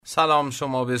سلام،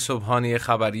 شما به صبحانه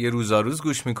خبری روزاروز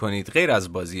گوش میکنید. غیر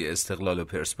از بازی استقلال و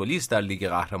پرسپولیس در لیگ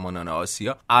قهرمانان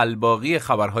آسیا، الباقی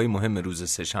خبرهای مهم روز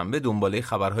سه‌شنبه دنباله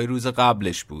خبرهای روز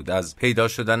قبلش بود، از پیدا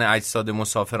شدن اجساد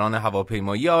مسافران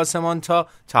هواپیمایی آسمان تا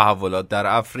تحولات در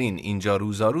افرین. اینجا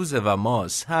روزاروزه و ما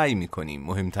سعی میکنیم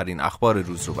مهمترین اخبار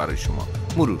روز رو برای شما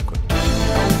مرور کنیم.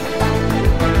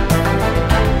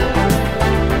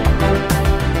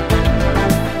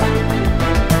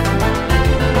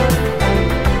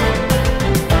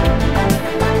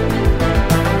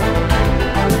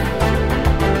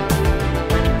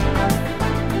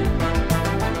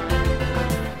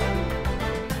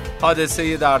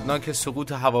 حادثه دردناک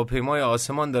سقوط هواپیمای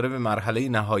آسمان داره به مرحله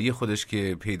نهایی خودش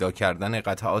که پیدا کردن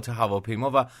قطعات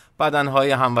هواپیما و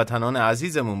بدنهای هموطنان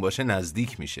عزیزمون باشه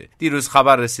نزدیک میشه. دیروز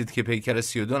خبر رسید که پیکر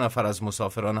 32 نفر از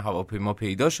مسافران هواپیما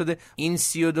پیدا شده. این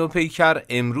 32 پیکر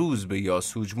امروز به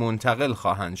یاسوج منتقل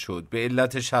خواهند شد. به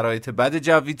علت شرایط بد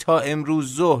جوی تا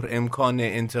امروز ظهر امکان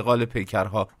انتقال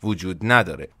پیکرها وجود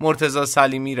نداره. مرتضی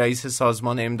سلیمی رئیس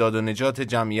سازمان امداد و نجات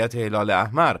جمعیت هلال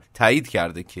احمر تایید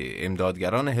کرده که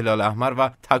امدادگران هلال احمر و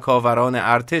تکاوران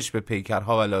ارتش به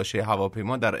پیکرها و لاشه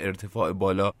هواپیما در ارتفاع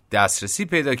بالا دسترسی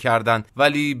پیدا کردند،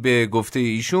 ولی به گفته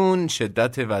ایشون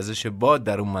شدت وزش باد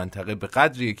در اون منطقه به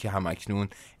قدریه که همکنون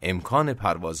امکان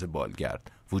پرواز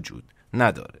بالگرد وجود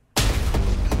نداره.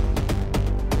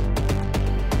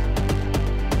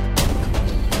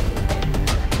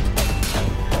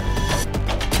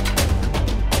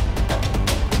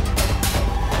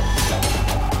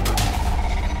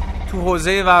 تو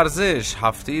حوزه ورزش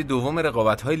هفته دوم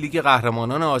رقابت‌های لیگ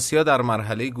قهرمانان آسیا در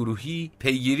مرحله گروهی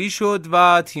پیگیری شد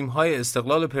و تیم‌های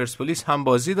استقلال و پرسپولیس هم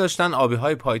بازی داشتن.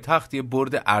 آبی‌های پایتخت یه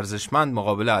برد ارزشمند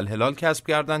مقابل الهلال کسب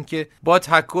کردند که با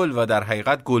تک گل و در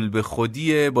حقیقت گل به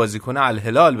خودی بازیکن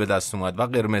الهلال به دست اومد و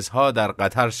قرمزها در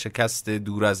قطر شکست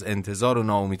دور از انتظار و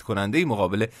ناامید کننده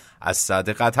مقابل اسفند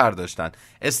قطر داشتند.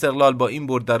 استقلال با این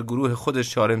برد در گروه خودش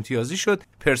 4 امتیازی شد.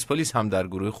 پرسپولیس هم در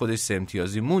گروه خودش 3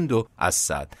 امتیازی موند و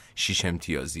اسفند 6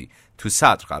 امتیازی تو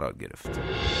صدر قرار گرفت.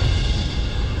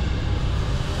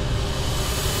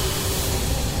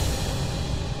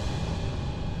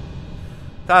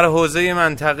 در حوزه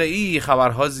منطقه‌ای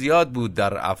خبرها زیاد بود.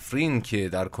 در افرین که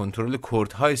در کنترل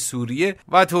کردهای سوریه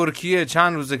و ترکیه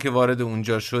چند روزه که وارد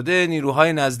اونجا شده،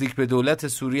 نیروهای نزدیک به دولت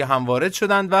سوریه هم وارد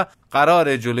شدند و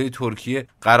قرار جلوی ترکیه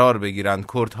قرار بگیرند.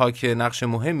 کردها که نقش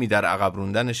مهمی در عقب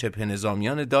راندن شبه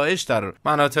نظامیان داعش در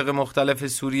مناطق مختلف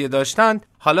سوریه داشتند،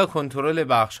 حالا کنترل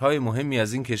بخش‌های مهمی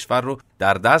از این کشور رو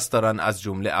در دست دارن، از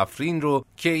جمله افرین رو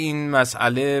که این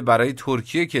مسئله برای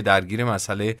ترکیه که درگیر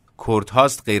مسئله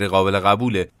کردهاست غیر قابل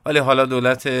قبوله، ولی حالا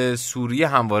دولت سوریه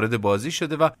هم وارد بازی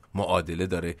شده و معادله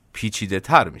داره پیچیده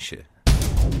تر میشه.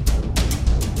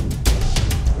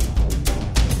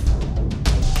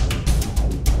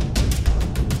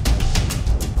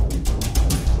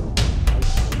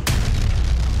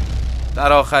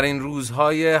 در آخرین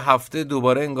روزهای هفته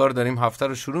دوباره انگار داریم هفته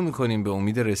رو شروع میکنیم به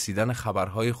امید رسیدن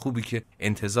خبرهای خوبی که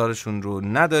انتظارشون رو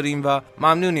نداریم و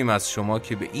ممنونیم از شما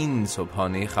که به این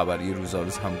صبحانه خبری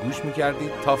روزاروز هم گوش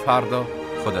میکردید. تا فردا،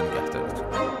 خدا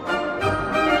نگهدارتون.